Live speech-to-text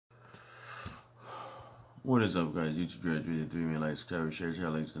What is up, guys? YouTube graduated 3 million likes, cover, share,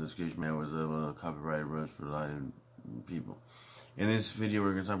 links in the description. Man, what's up? Copyright runs for lying people. In this video,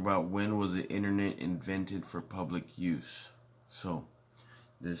 we're going to talk about when was the internet invented for public use. So,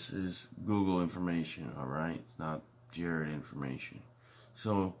 this is Google information, alright? It's not Jared information.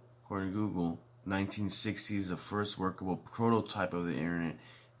 So, according to Google, 1960s, the first workable prototype of the internet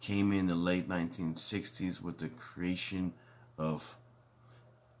came in the late 1960s with the creation of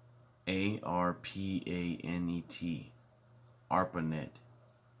ARPANET, ARPANET.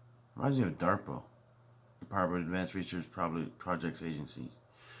 Reminds me of DARPA, Department of Advanced Research Projects Agencies,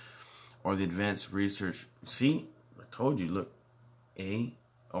 or the Advanced Research. See, I told you. Look,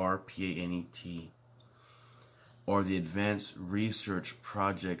 ARPANET, or the Advanced Research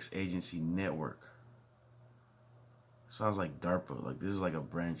Projects Agency Network. Sounds like DARPA. Like this is like a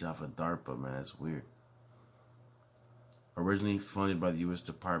branch off of DARPA, man. That's weird. Originally funded by the U.S.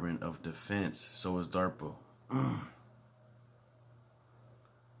 Department of Defense, so was DARPA.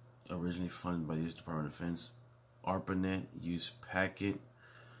 Originally funded by the U.S. Department of Defense, ARPANET used packet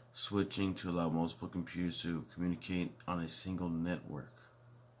switching to allow multiple computers to communicate on a single network.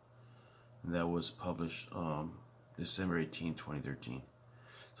 That was published December 18, 2013.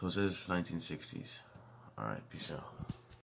 So it says 1960s. All right, peace out.